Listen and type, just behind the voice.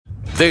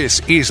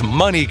This is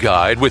Money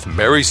Guide with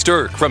Mary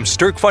Stirk from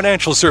Stirk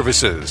Financial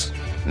Services.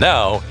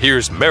 Now,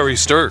 here's Mary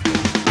Stirk.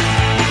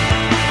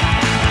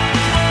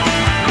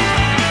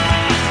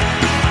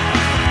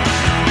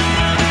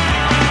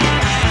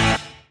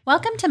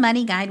 Welcome to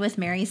Money Guide with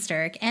Mary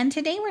Stirk, and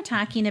today we're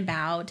talking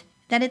about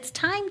that it's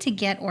time to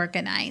get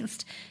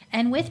organized.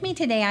 And with me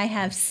today, I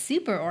have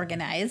super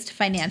organized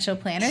financial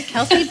planner,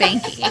 Kelsey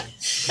Banky.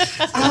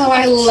 Oh,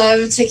 I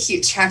love to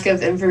keep track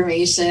of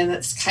information.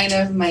 That's kind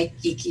of my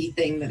geeky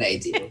thing that I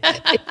do.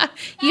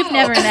 You've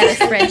never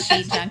met a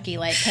spreadsheet junkie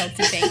like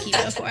Kelsey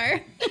Banky before.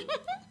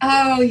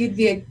 Oh, you'd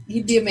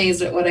be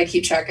amazed at what I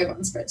keep track of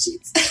on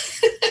spreadsheets.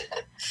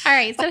 All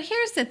right, so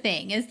here's the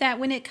thing, is that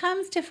when it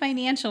comes to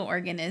financial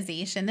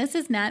organization, this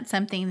is not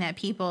something that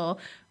people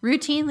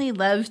routinely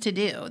love to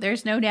do.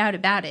 There's no doubt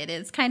about it.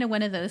 It's kind of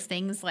one of those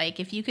things like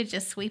if you could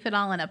just sweep it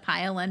all in a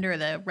pile under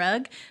the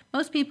rug,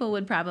 most people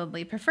would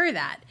probably prefer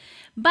that.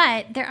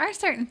 But there are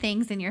certain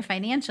things in your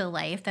financial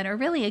life that are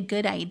really a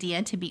good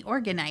idea to be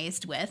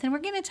organized with, and we're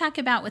going to talk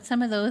about what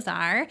some of those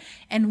are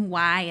and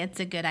why it's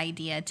a good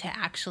idea to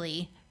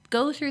actually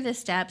go through the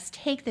steps,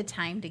 take the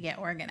time to get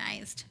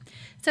organized.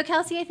 So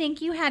Kelsey, I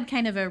think you had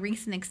kind of a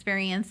recent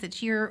experience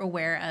that you're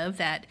aware of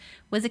that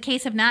was a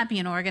case of not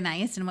being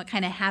organized and what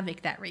kind of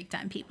havoc that wreaked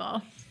on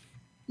people.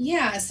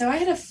 Yeah, so I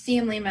had a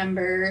family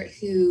member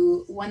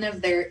who one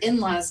of their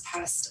in-laws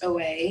passed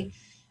away.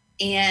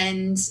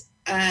 And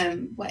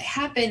what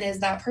happened is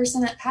that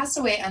person had passed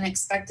away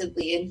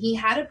unexpectedly, and he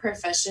had a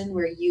profession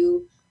where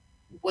you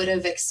would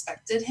have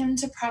expected him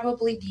to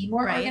probably be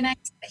more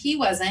organized. But he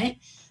wasn't,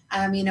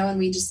 and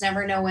we just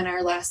never know when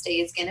our last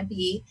day is going to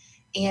be.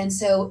 And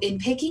so in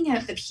picking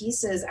up the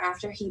pieces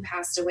after he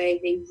passed away,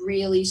 they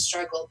really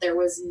struggled. There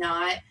was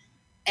not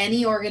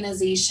any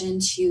organization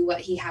to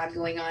what he had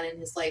going on in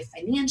his life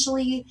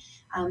financially.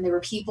 There were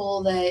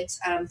people that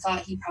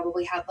thought he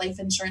probably had life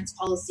insurance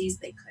policies.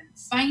 They couldn't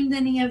find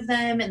any of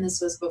them. And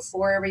this was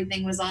before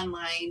everything was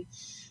online.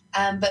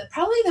 But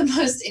probably the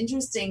most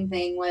interesting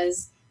thing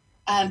was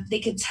they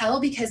could tell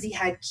because he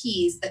had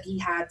keys that he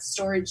had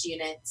storage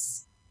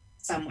units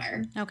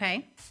somewhere.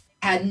 Okay.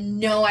 Had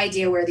no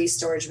idea where these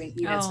storage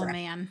units were. Oh,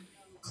 man.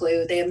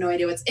 Clue. They have no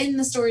idea what's in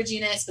the storage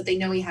units, but they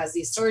know he has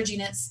these storage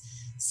units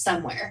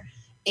somewhere.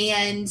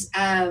 And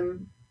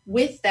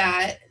with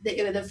that,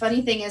 the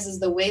funny thing is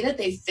the way that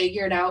they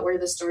figured out where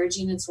the storage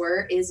units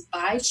were is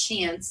by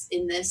chance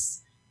in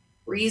this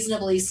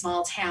reasonably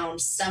small town,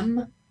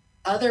 some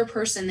other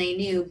person they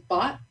knew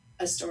bought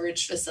a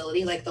storage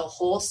facility, like the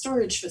whole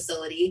storage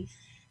facility,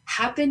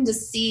 happened to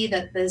see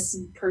that this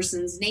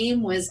person's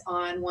name was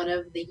on one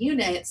of the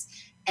units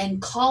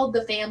and called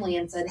the family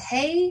and said,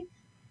 hey,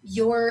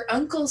 your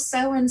uncle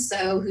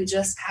so-and-so who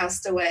just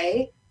passed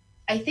away,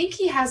 I think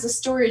he has a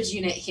storage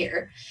unit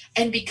here.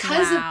 And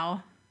because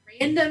of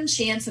random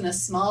chance in a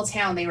small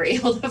town, they were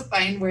able to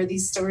find where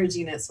these storage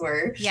units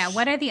were. Yeah,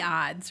 what are the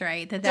odds,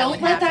 right?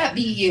 Don't let that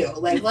be you.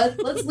 Like,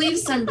 let's leave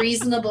some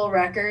reasonable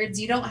records.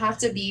 You don't have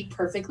to be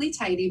perfectly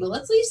tidy, but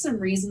let's leave some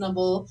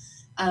reasonable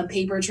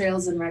paper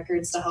trails and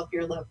records to help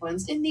your loved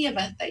ones in the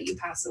event that you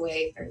pass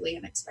away fairly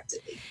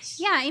unexpectedly.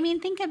 Yeah, I mean,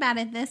 think about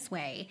it this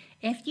way.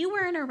 If you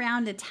weren't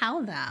around to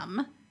tell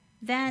them,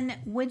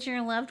 then would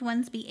your loved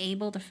ones be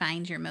able to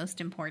find your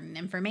most important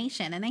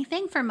information? And I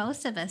think for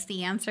most of us,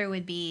 the answer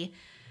would be,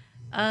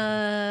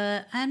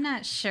 I'm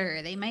not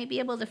sure. They might be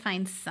able to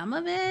find some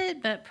of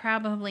it, but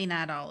probably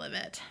not all of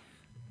it.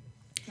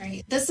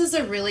 Right. This is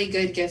a really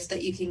good gift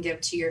that you can give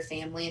to your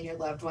family and your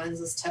loved ones,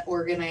 is to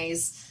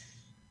organize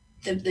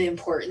the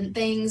important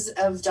things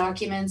of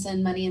documents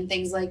and money and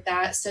things like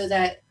that, so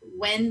that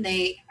when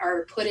they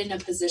are put in a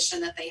position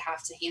that they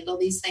have to handle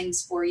these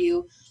things for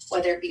you,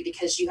 whether it be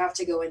because you have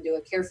to go into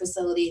a care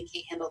facility and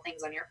can't handle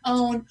things on your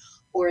own,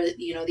 or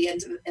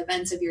the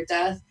event of your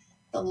death,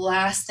 the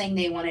last thing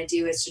they want to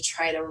do is to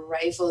try to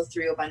rifle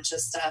through a bunch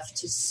of stuff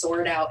to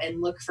sort out and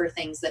look for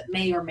things that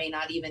may or may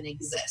not even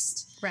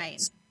exist.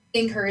 Right. So I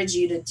encourage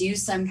you to do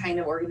some kind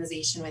of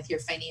organization with your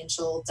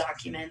financial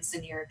documents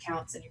and your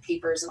accounts and your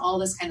papers and all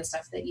this kind of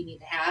stuff that you need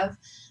to have.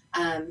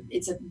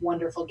 It's a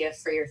wonderful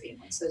gift for your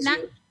family. So as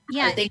you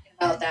are thinking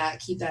about that,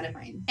 keep that in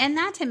mind. And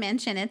not to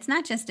mention, it's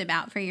not just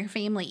about for your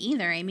family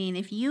either. I mean,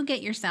 if you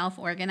get yourself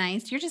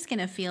organized, you're just going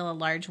to feel a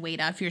large weight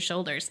off your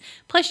shoulders.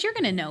 Plus, you're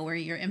going to know where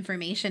your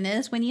information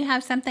is when you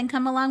have something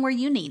come along where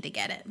you need to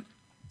get it.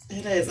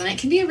 It is. And it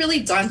can be a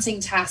really daunting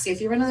task. If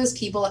you're one of those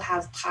people that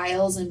have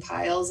piles and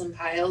piles and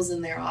piles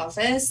in their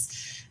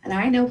office, and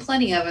I know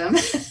plenty of them,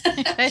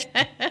 it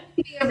can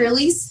be a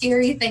really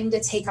scary thing to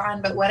take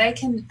on. But what I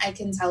can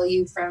tell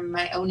you from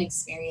my own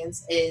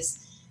experience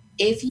is,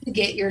 if you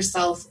get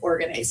yourself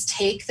organized,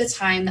 take the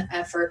time, the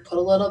effort, put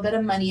a little bit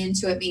of money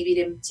into it, maybe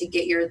to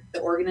get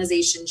the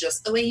organization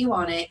just the way you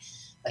want it,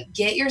 but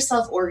get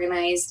yourself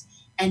organized,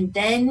 and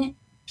then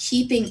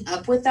keeping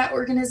up with that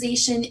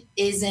organization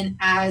isn't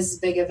as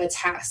big of a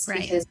task,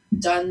 right? Because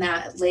you've done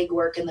that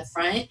legwork in the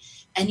front,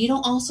 and you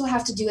don't also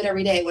have to do it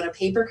every day. When a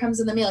paper comes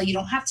in the mail, you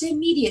don't have to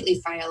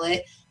immediately file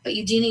it, but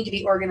you do need to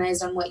be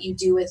organized on what you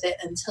do with it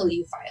until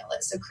you file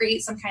it. So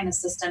create some kind of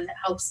system that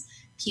helps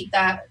keep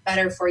that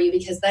better for you,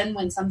 because then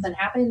when something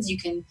happens, you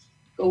can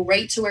go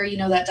right to where you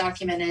know that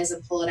document is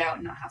and pull it out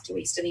and not have to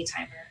waste any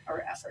time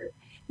or effort.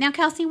 Now,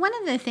 Kelsey, one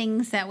of the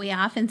things that we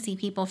often see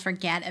people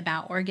forget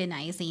about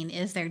organizing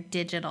is their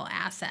digital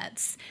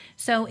assets.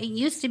 So it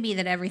used to be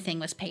that everything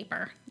was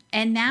paper.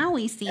 And now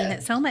we see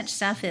that so much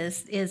stuff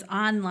is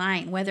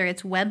online, whether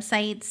it's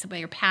websites,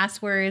 your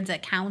passwords,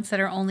 accounts that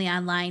are only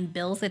online,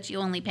 bills that you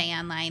only pay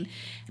online.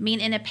 I mean,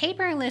 in a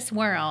paperless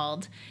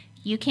world,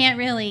 you can't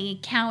really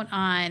count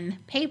on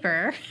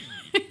paper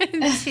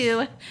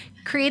to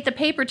create the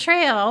paper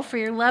trail for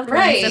your loved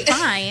ones to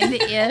find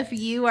if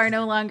you are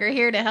no longer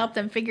here to help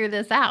them figure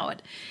this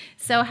out.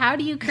 So how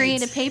do you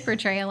create a paper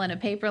trail in a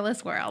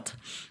paperless world?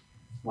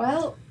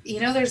 Well,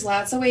 there's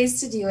lots of ways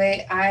to do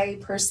it. I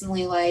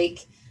personally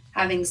like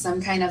having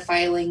some kind of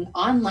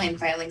online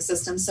filing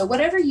system. So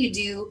whatever you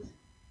do,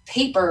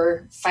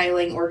 paper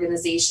filing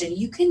organization,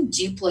 you can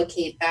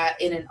duplicate that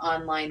in an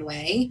online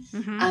way,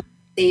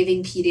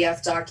 saving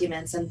PDF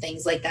documents and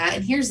things like that.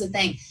 And here's the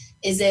thing,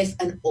 is if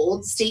an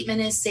old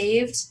statement is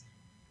saved,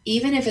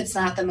 even if it's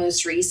not the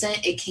most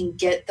recent, it can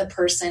get the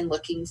person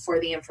looking for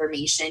the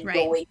information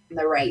going in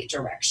the right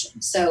direction.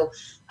 So,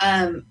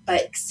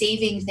 but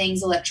saving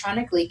things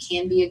electronically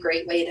can be a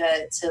great way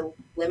to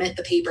limit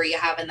the paper you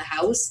have in the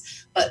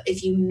house. But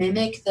if you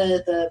mimic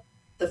the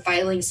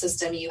filing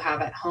system you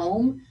have at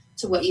home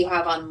to what you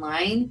have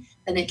online,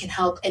 then it can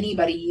help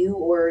anybody, you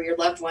or your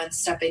loved ones,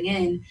 stepping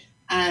in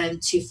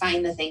to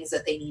find the things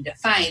that they need to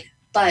find.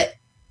 But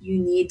you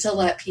need to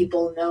let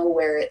people know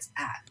where it's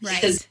at,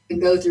 because you can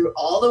go through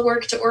all the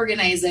work to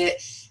organize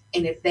it.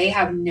 And if they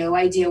have no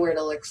idea where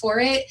to look for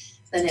it,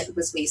 then it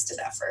was wasted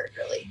effort,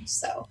 really.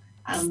 So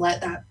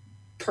let that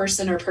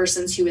person or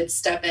persons who would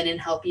step in and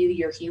help you,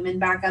 your human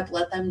backup,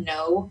 let them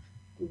know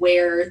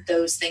where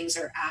those things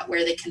are at,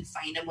 where they can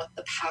find them, what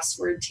the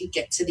password to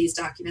get to these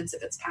documents,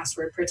 if it's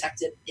password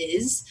protected,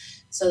 is,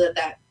 so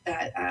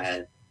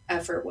that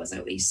effort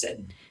wasn't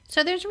wasted.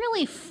 So there's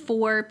really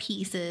 4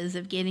 pieces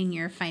of getting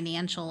your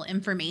financial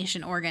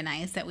information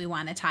organized that we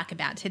want to talk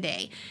about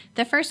today.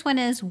 The first one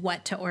is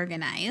what to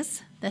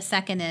organize. The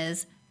second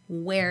is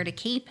where to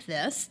keep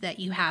this that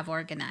you have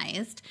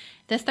organized.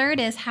 The third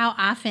is how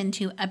often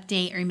to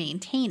update or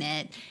maintain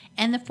it.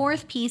 And the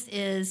fourth piece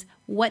is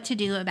what to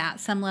do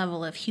about some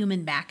level of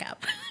human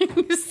backup.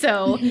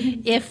 So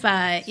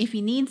if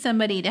you need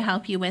somebody to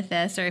help you with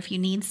this, or if you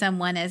need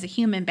someone as a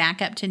human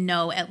backup to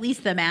know at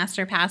least the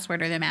master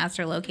password or the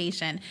master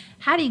location,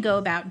 how do you go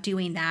about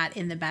doing that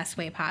in the best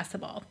way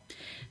possible?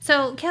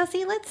 So,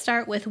 Kelsey, let's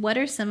start with what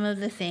are some of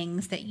the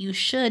things that you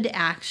should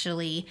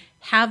actually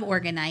have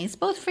organized,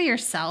 both for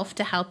yourself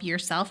to help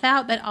yourself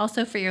out, but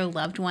also for your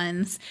loved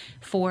ones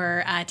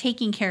for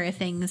taking care of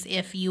things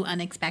if you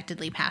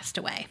unexpectedly passed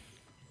away.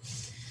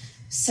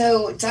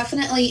 So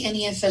definitely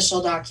any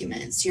official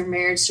documents, your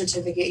marriage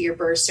certificate, your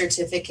birth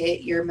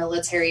certificate, your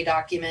military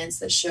documents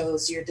that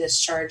shows your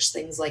discharge,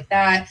 things like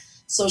that,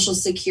 Social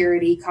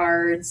Security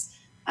cards,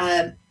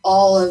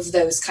 all of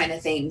those kind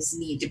of things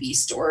need to be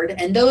stored.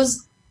 And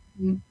those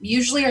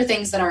usually are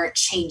things that aren't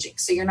changing.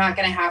 So you're not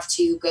going to have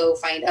to go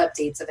find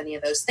updates of any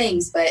of those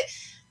things. But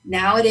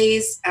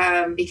nowadays,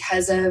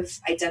 because of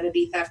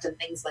identity theft and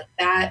things like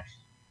that,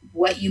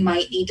 what you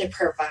might need to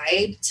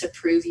provide to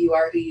prove you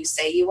are who you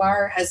say you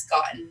are has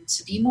gotten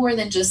to be more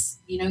than just,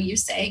 you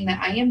saying that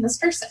I am this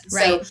person.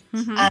 Right. So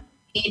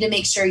you need to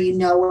make sure you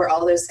know where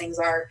all those things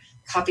are,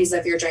 copies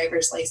of your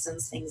driver's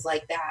license, things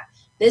like that.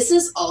 This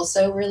is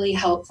also really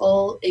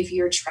helpful if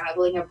you're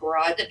traveling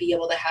abroad to be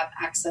able to have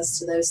access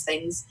to those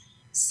things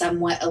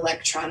somewhat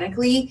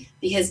electronically,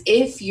 because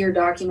if your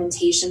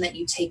documentation that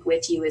you take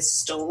with you is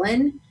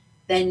stolen,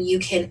 then you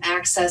can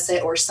access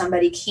it, or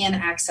somebody can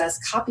access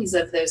copies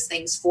of those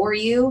things for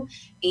you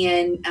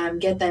and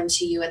get them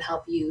to you and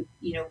help you,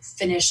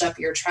 finish up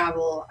your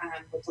travel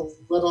with a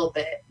little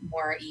bit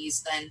more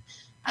ease than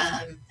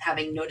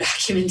having no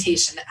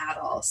documentation at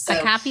all. So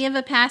a copy of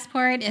a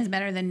passport is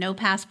better than no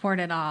passport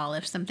at all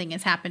if something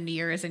has happened to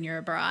yours and you're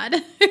abroad.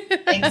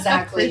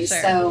 Exactly.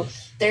 Sure. So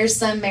there's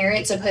some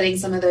merit to putting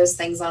some of those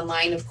things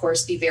online. Of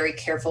course, be very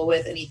careful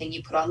with anything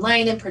you put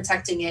online and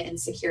protecting it and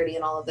security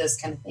and all of those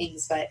kind of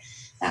things, but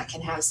that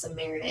can have some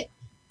merit.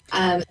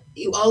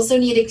 You also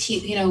need to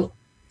keep,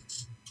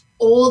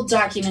 old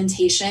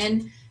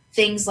documentation,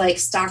 things like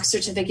stock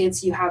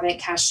certificates you haven't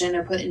cashed in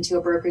or put into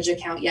a brokerage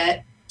account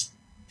yet.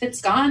 If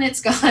it's gone,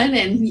 it's gone,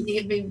 and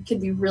it can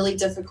be really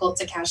difficult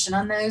to cash in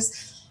on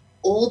those.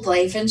 Old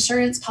life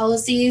insurance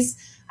policies.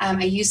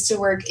 I used to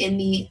work in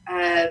the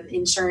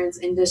insurance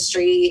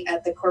industry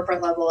at the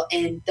corporate level,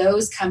 and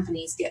those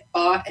companies get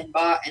bought and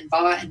bought and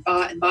bought and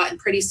bought and bought, and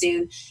pretty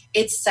soon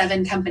it's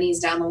 7 companies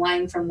down the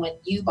line from when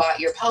you bought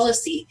your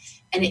policy,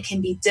 and it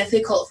can be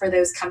difficult for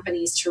those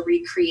companies to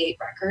recreate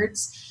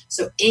records.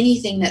 So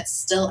anything that's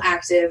still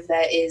active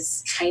that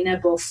is kind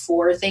of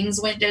before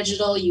things went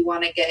digital, you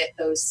want to get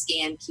those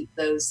scanned, keep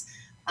those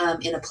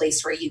in a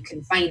place where you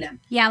can find them.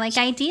 Yeah, like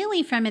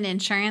ideally from an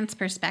insurance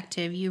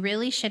perspective, you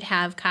really should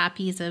have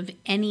copies of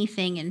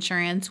anything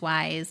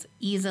insurance-wise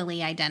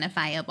easily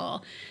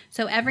identifiable.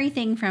 So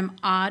everything from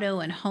auto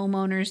and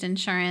homeowners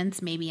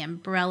insurance, maybe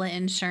umbrella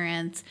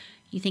insurance,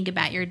 you think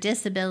about your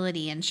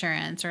disability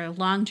insurance or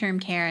long-term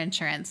care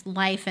insurance,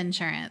 life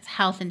insurance,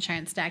 health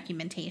insurance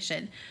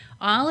documentation.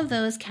 All of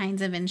those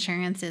kinds of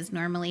insurances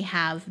normally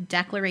have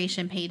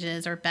declaration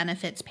pages or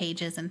benefits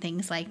pages and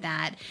things like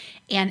that.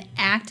 And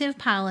active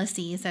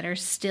policies that are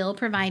still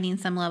providing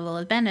some level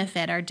of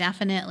benefit are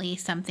definitely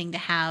something to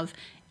have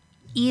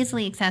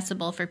easily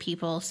accessible for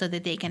people so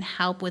that they can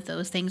help with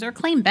those things or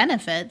claim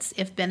benefits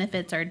if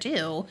benefits are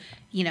due,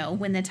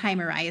 when the time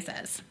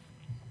arises.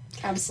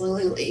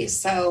 Absolutely.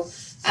 So,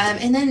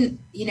 and then,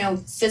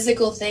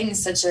 physical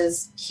things such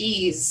as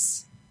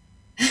keys.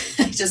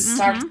 I just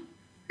talked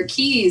your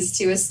keys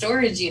to a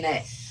storage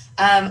unit.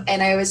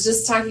 And I was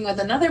just talking with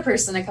another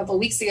person a couple of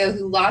weeks ago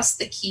who lost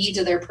the key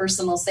to their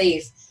personal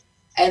safe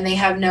and they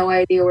have no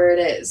idea where it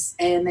is.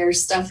 And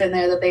there's stuff in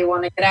there that they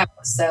want to get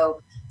out.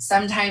 So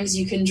sometimes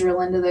you can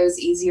drill into those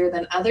easier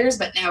than others,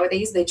 but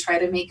nowadays they try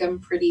to make them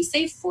pretty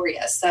safe for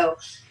you. So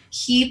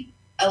keep,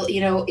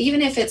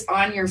 even if it's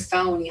on your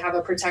phone, you have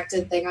a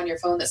protected thing on your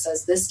phone that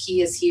says this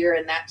key is here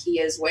and that key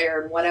is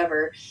where and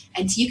whatever.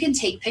 And you can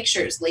take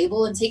pictures,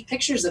 label and take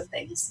pictures of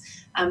things.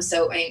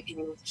 So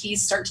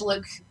keys start to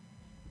look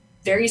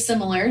very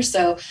similar.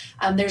 So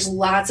there's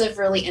lots of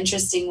really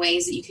interesting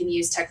ways that you can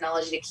use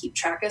technology to keep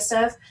track of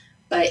stuff.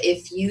 But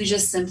if you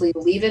just simply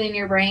leave it in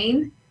your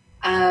brain,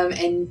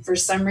 and for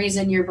some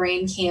reason your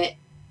brain can't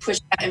push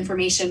that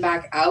information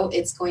back out,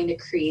 it's going to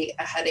create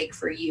a headache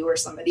for you or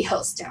somebody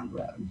else down the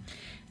road.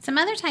 Some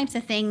other types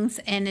of things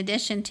in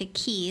addition to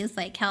keys,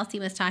 like Kelsey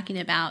was talking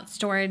about,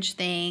 storage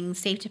things,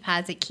 safe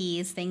deposit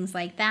keys, things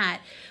like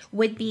that,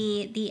 would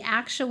be the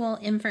actual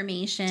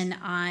information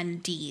on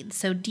deeds.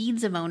 So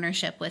deeds of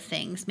ownership with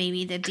things,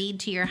 maybe the deed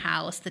to your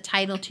house, the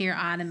title to your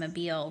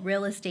automobile,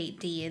 real estate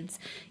deeds,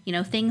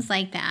 things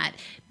like that.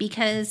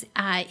 Because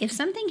if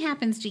something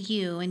happens to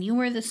you and you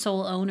were the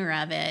sole owner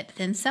of it,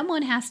 then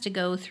someone has to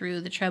go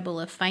through the trouble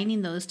of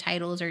finding those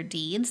titles or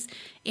deeds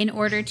in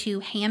order to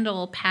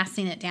handle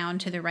passing it down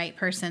to the right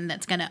person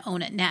that's going to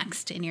own it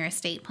next in your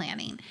estate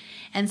planning.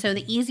 And so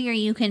the easier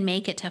you can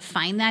make it to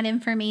find that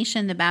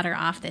information, the better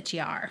off that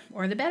you are,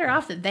 or the better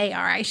off that they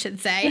are, I should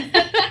say.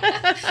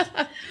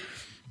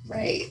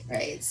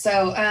 Right.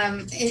 So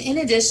in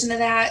addition to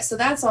that, so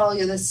that's all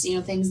this,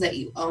 things that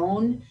you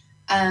own.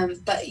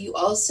 But you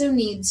also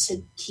need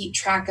to keep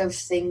track of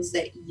things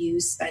that you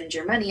spend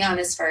your money on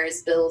as far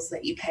as bills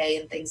that you pay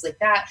and things like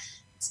that.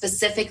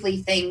 Specifically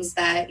things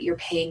that you're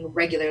paying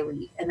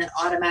regularly and then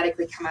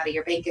automatically come out of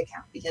your bank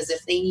account, because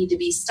if they need to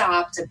be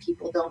stopped and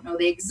people don't know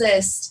they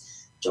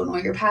exist, don't know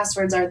what your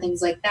passwords are, things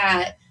like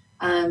that,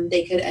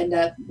 they could end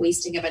up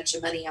wasting a bunch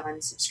of money on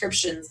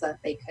subscriptions that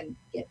they couldn't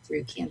get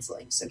through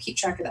canceling. So keep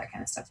track of that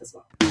kind of stuff as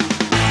well.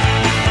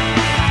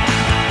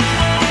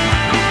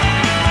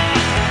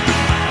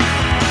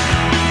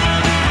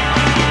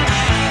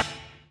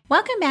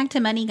 Welcome back to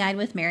Money Guide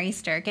with Mary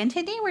Stirk, and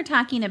today we're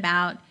talking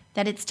about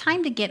that it's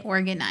time to get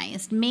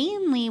organized,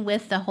 mainly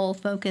with the whole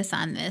focus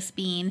on this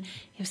being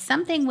if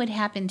something would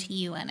happen to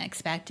you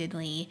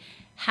unexpectedly,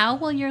 how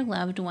will your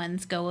loved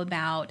ones go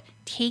about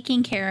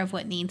taking care of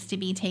what needs to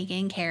be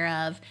taken care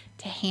of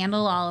to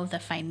handle all of the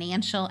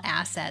financial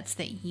assets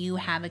that you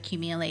have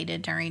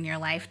accumulated during your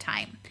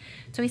lifetime?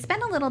 So we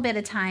spent a little bit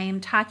of time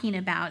talking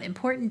about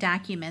important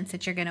documents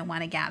that you're going to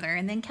want to gather.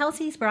 And then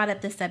Kelsey's brought up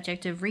the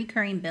subject of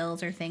recurring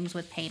bills or things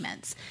with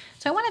payments.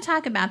 So I want to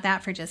talk about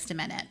that for just a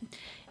minute.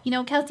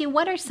 Kelsey,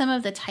 what are some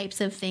of the types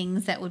of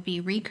things that would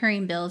be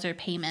recurring bills or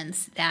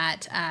payments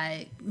that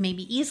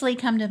maybe easily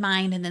come to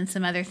mind, and then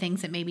some other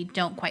things that maybe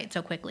don't quite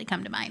so quickly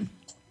come to mind?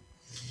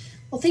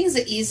 Well, things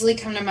that easily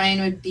come to mind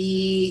would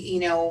be,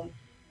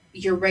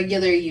 your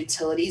regular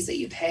utilities that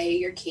you pay,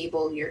 your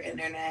cable, your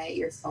internet,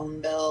 your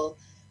phone bill,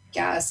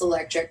 gas,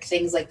 electric,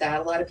 things like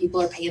that. A lot of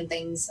people are paying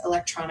things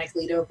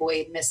electronically to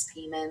avoid missed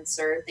payments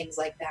or things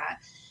like that.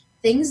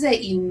 Things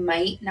that you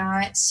might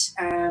not,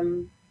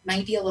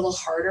 might be a little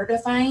harder to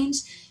find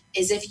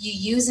is if you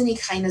use any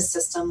kind of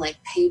system like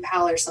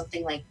PayPal or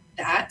something like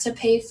that to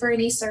pay for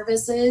any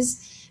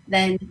services,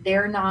 then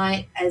they're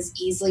not as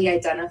easily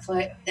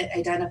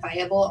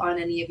identifiable on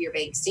any of your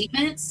bank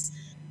statements.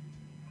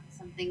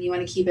 Something you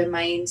want to keep in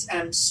mind,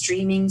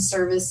 streaming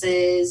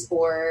services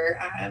or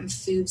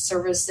food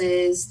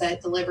services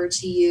that deliver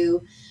to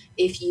you.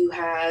 If you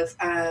have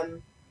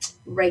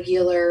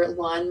regular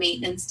lawn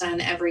maintenance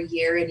done every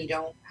year and you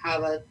don't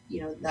have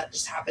that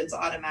just happens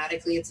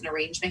automatically, it's an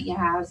arrangement you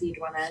have, you'd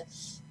want to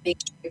make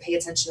sure you pay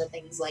attention to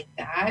things like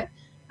that.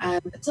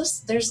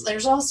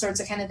 There's all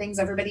sorts of kind of things.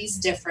 Everybody's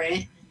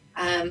different,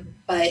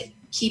 but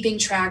keeping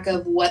track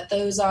of what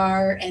those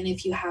are, and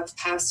if you have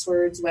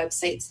passwords,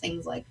 websites,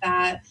 things like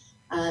that,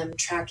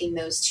 tracking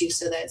those too,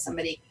 so that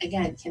somebody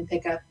again can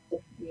pick up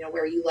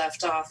where you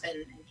left off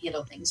and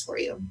handle things for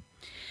you.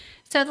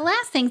 So the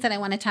last things that I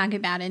want to talk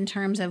about in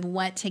terms of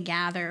what to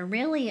gather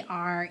really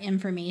are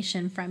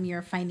information from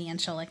your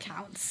financial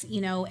accounts,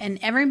 and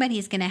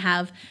everybody's going to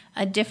have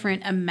a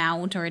different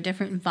amount or a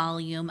different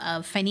volume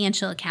of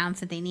financial accounts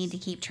that they need to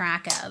keep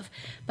track of.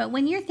 But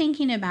when you're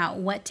thinking about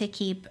what to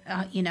keep,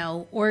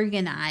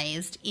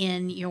 organized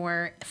in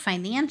your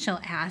financial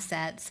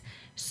assets,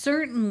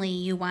 certainly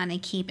you want to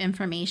keep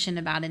information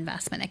about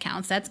investment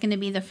accounts. That's going to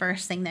be the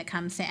first thing that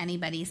comes to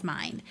anybody's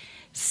mind.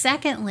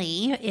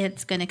 Secondly,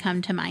 it's going to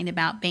come to mind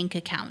about bank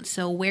accounts.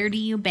 So where do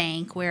you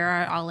bank? Where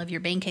are all of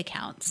your bank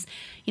accounts?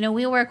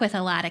 We work with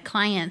a lot of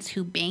clients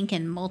who bank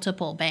in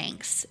multiple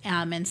banks,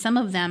 and some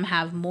of them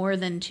have more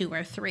than 2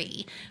 or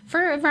 3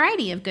 for a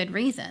variety of good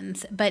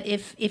reasons. But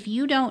if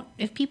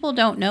people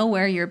don't know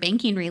where your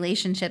banking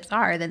relationships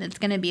are, then it's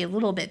going to be a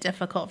little bit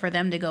difficult for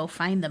them to go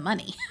find the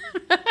money.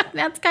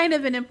 That's kind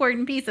of an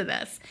important piece of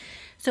this.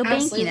 So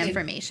Absolutely. Banking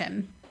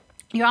information.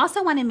 You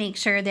also want to make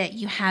sure that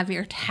you have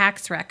your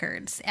tax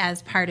records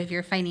as part of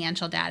your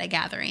financial data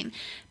gathering.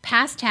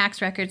 Past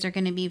tax records are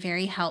going to be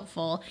very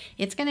helpful.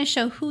 It's going to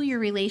show who your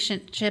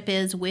relationship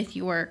is with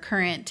your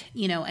current,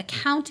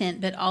 accountant,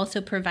 but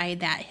also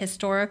provide that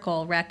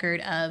historical record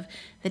of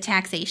the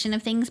taxation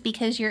of things,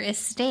 because your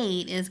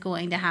estate is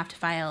going to have to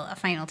file a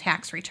final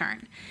tax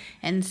return.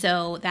 And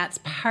so that's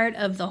part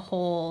of the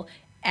whole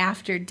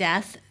after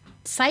death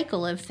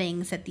cycle of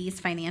things that these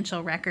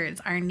financial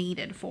records are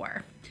needed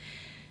for.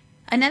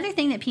 Another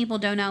thing that people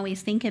don't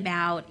always think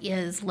about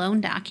is loan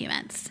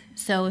documents.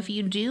 So if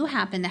you do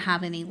happen to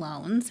have any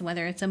loans,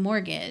 whether it's a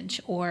mortgage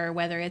or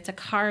whether it's a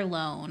car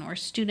loan or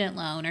student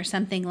loan or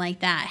something like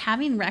that,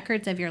 having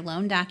records of your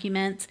loan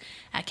documents,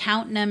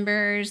 account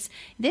numbers,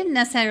 didn't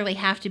necessarily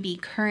have to be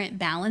current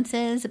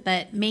balances,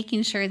 but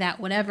making sure that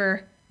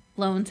whatever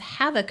loans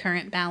have a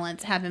current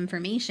balance have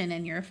information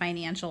in your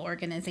financial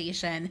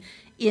organization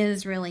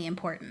is really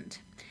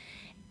important.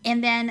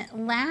 And then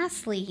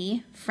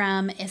lastly,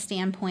 from a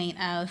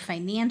standpoint of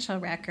financial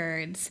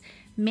records,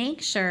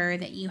 make sure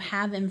that you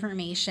have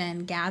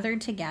information gathered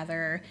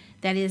together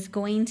that is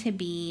going to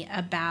be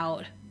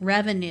about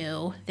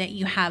revenue that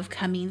you have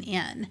coming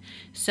in.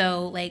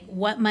 So like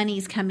what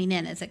money's coming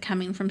in? Is it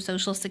coming from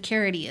Social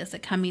Security? Is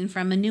it coming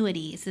from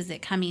annuities? Is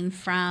it coming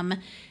from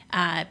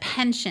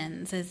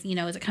pensions? Is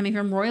it coming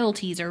from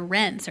royalties or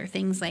rents or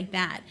things like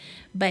that?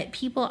 But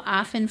people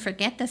often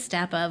forget the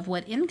step of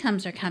what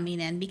incomes are coming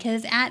in,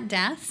 because at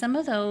death, some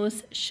of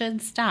those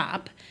should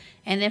stop.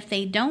 And if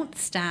they don't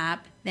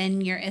stop,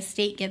 then your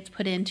estate gets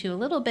put into a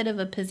little bit of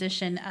a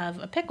position of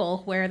a pickle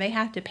where they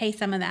have to pay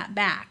some of that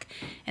back.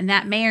 And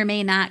that may or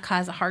may not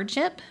cause a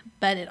hardship,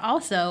 but it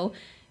also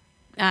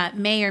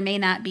may or may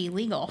not be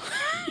legal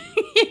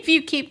if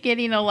you keep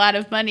getting a lot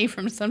of money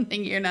from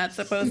something you're not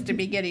supposed to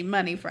be getting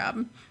money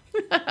from.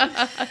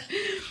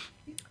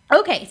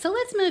 Okay, so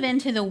let's move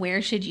into the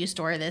where should you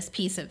store this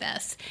piece of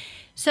this.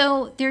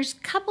 So there's a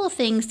couple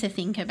things to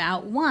think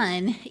about.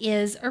 One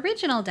is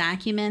original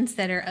documents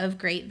that are of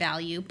great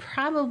value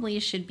probably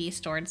should be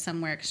stored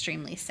somewhere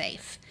extremely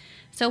safe.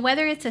 So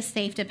whether it's a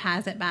safe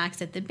deposit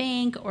box at the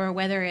bank or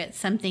whether it's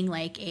something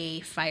like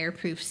a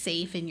fireproof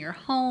safe in your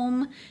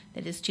home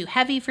that is too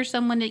heavy for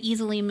someone to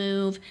easily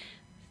move,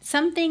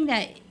 something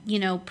that,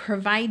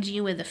 provides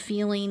you with a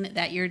feeling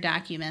that your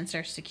documents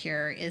are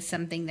secure is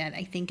something that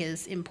I think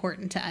is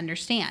important to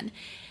understand.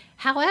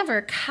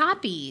 However,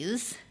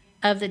 copies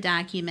of the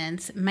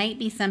documents might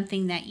be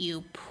something that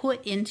you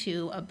put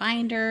into a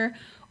binder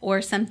or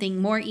something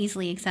more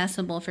easily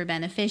accessible for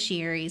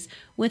beneficiaries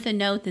with a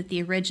note that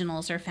the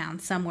originals are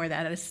found somewhere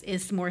that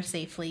is more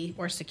safely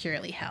or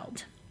securely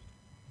held.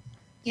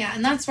 Yeah,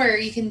 and that's where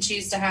you can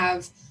choose to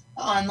have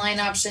the online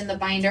option, the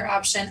binder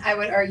option. I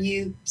would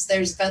argue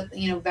there's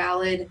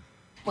valid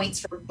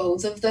points for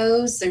both of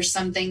those. There's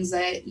some things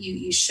that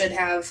you should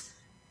have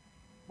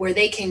where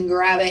they can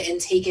grab it and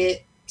take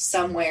it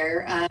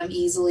somewhere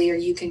easily, or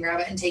you can grab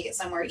it and take it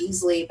somewhere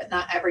easily, but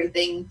not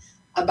everything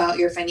about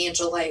your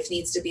financial life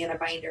needs to be in a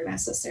binder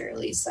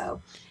necessarily. So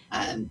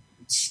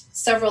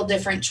several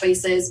different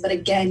choices, but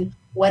again,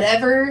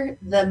 whatever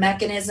the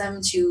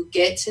mechanism to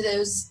get to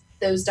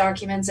those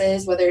documents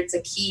is, whether it's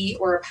a key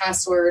or a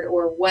password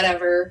or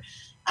whatever,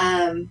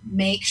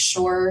 make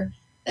sure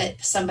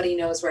that somebody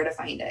knows where to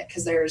find it,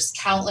 because there's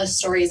countless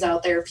stories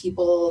out there of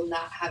people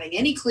not having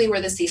any clue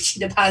where the safety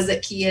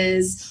deposit key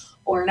is,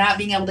 or not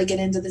being able to get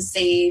into the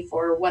safe,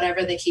 or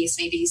whatever the case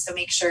may be. So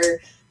make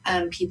sure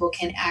people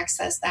can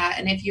access that.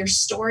 And if you're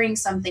storing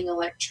something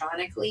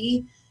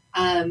electronically,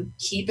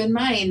 keep in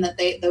mind that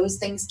those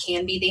things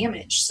can be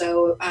damaged.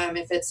 So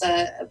if it's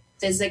a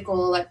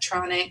physical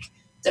electronic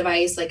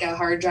device like a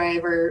hard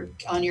drive or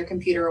on your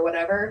computer or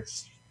whatever,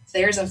 if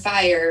there's a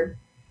fire,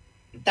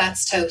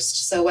 that's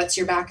toast. So what's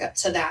your backup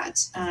to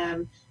that?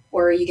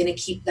 Or are you going to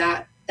keep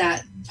that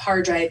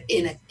hard drive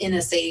in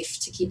a safe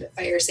to keep it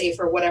fire safe,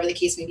 or whatever the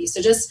case may be?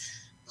 So just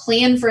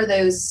plan for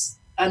those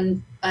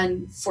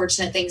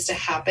unfortunate things to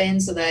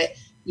happen so that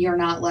you're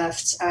not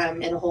left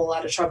in a whole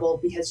lot of trouble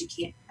because you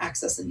can't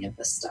access any of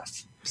this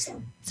stuff.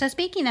 So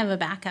speaking of a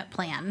backup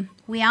plan,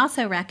 we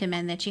also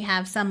recommend that you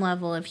have some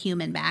level of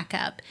human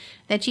backup,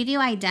 that you do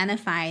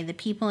identify the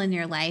people in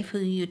your life who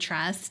you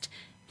trust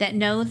that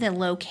know the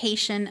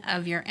location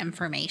of your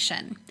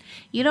information.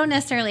 You don't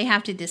necessarily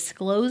have to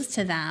disclose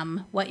to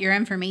them what your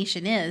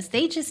information is.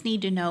 They just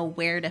need to know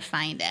where to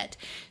find it.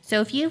 So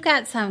if you've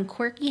got some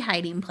quirky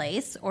hiding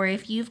place, or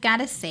if you've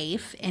got a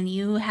safe and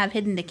you have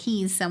hidden the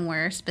keys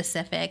somewhere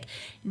specific,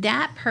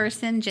 that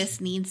person just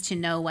needs to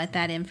know what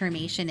that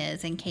information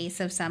is in case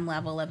of some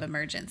level of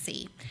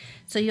emergency.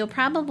 So you'll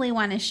probably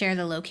want to share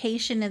the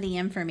location of the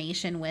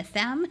information with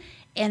them,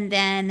 and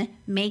then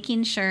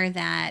making sure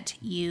that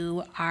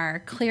you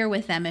are clear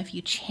with them if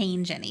you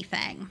change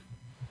anything.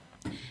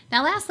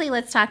 Now, lastly,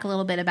 let's talk a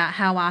little bit about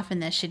how often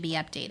this should be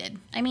updated.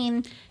 I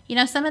mean,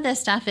 some of this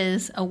stuff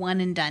is a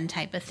one and done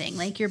type of thing,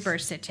 like your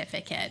birth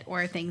certificate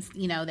or things,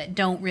 that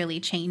don't really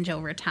change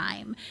over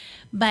time.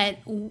 But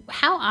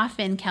how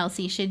often,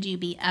 Kelsey, should you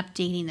be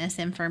updating this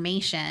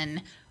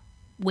information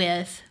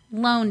with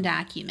loan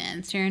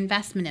documents, your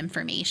investment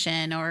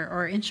information,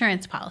 or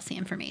insurance policy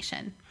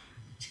information?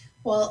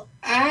 Well,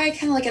 I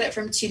kind of look at it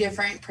from two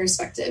different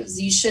perspectives.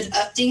 You should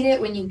update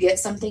it when you get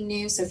something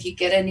new. So if you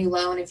get a new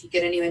loan, if you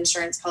get a new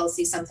insurance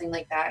policy, something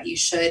like that, you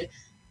should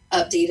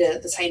update it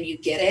at the time you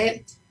get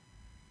it.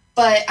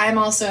 But I'm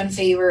also in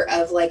favor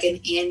of like an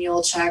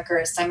annual check or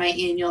a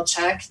semi-annual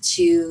check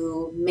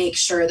to make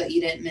sure that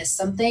you didn't miss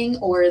something,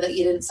 or that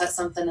you didn't set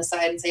something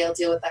aside and say, I'll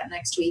deal with that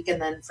next week,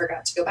 and then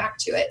forgot to go back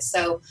to it.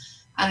 So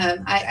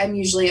I'm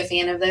usually a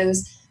fan of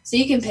those. So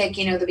you can pick,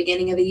 the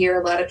beginning of the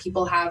year. A lot of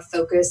people have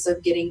focus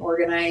of getting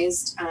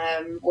organized,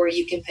 or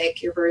you can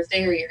pick your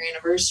birthday or your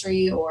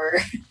anniversary, or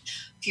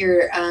if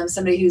you're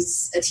somebody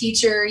who's a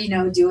teacher,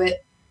 do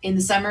it in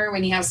the summer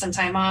when you have some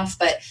time off.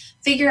 But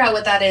figure out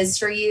what that is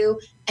for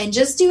you and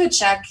just do a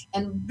check.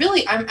 And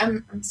really,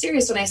 I'm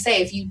serious when I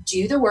say, if you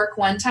do the work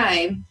one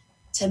time,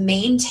 to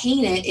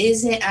maintain it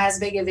isn't as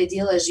big of a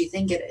deal as you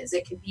think it is.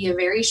 It could be a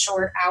very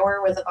short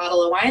hour with a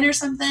bottle of wine or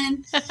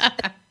something.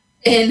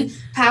 And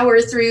power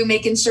through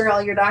making sure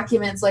all your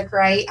documents look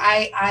right.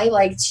 I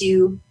like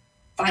to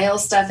file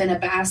stuff in a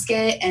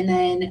basket, and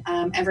then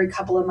every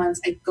couple of months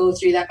I go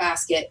through that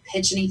basket,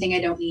 pitch anything I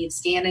don't need,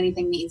 scan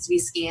anything that needs to be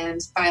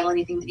scanned, file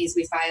anything that needs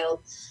to be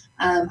filed.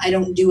 I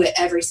don't do it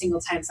every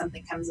single time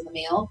something comes in the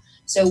mail.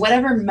 So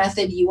whatever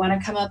method you want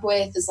to come up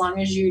with, as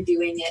long as you're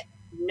doing it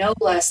no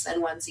less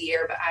than once a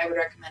year, but I would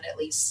recommend at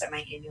least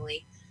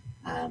semi-annually,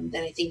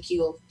 then I think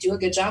you'll do a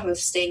good job of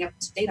staying up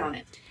to date on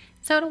it.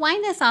 So to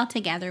wind this all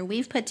together,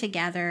 we've put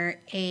together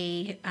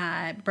a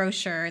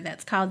brochure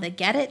that's called the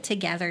Get It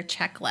Together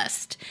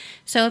Checklist.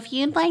 So if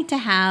you'd like to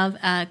have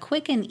a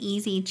quick and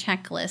easy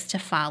checklist to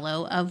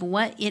follow of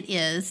what it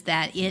is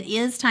that it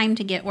is time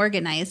to get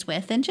organized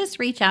with, then just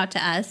reach out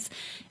to us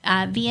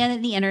via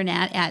the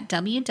internet at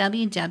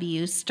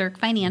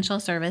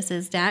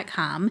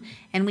www.stirkfinancialservices.com,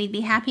 and we'd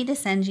be happy to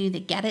send you the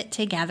Get It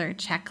Together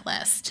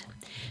Checklist.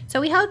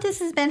 So we hope this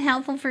has been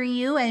helpful for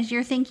you as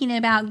you're thinking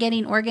about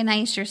getting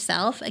organized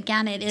yourself.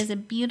 Again, it is a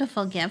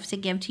beautiful gift to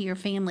give to your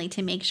family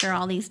to make sure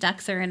all these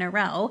ducks are in a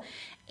row.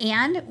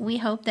 And we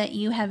hope that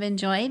you have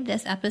enjoyed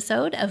this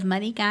episode of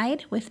Money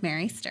Guide with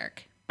Mary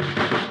Stirk.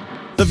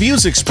 The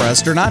views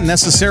expressed are not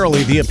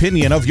necessarily the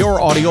opinion of your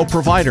audio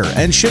provider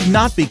and should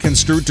not be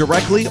construed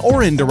directly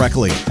or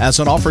indirectly as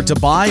an offer to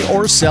buy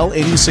or sell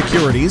any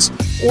securities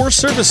or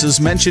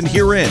services mentioned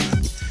herein.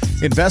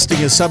 Investing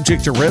is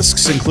subject to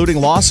risks,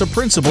 including loss of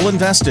principal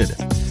invested.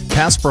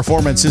 Past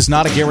performance is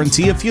not a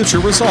guarantee of future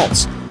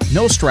results.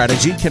 No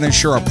strategy can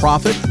ensure a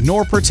profit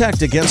nor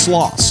protect against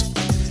loss.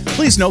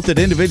 Please note that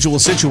individual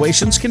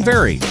situations can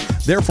vary.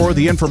 Therefore,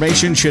 the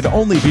information should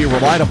only be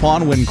relied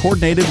upon when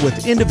coordinated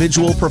with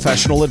individual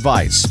professional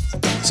advice.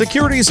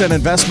 Securities and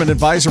investment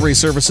advisory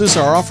services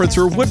are offered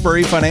through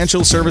Woodbury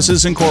Financial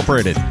Services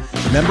Incorporated,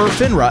 member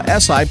FINRA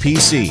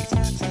SIPC.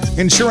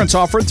 Insurance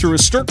offered through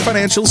Stirk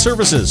Financial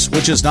Services,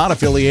 which is not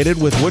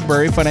affiliated with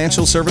Woodbury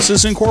Financial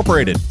Services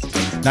Incorporated.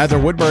 Neither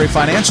Woodbury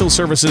Financial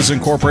Services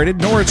Incorporated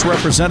nor its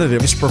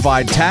representatives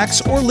provide tax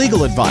or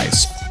legal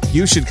advice.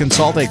 You should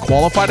consult a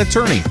qualified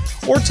attorney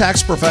or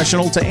tax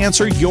professional to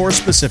answer your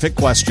specific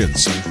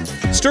questions.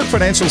 Stirk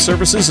Financial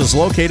Services is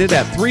located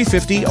at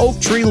 350 Oak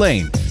Tree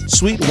Lane,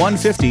 Suite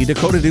 150,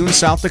 Dakota Dunes,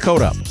 South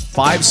Dakota,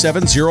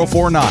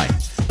 57049,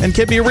 and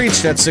can be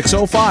reached at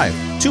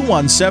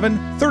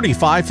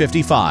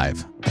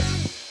 605-217-3555.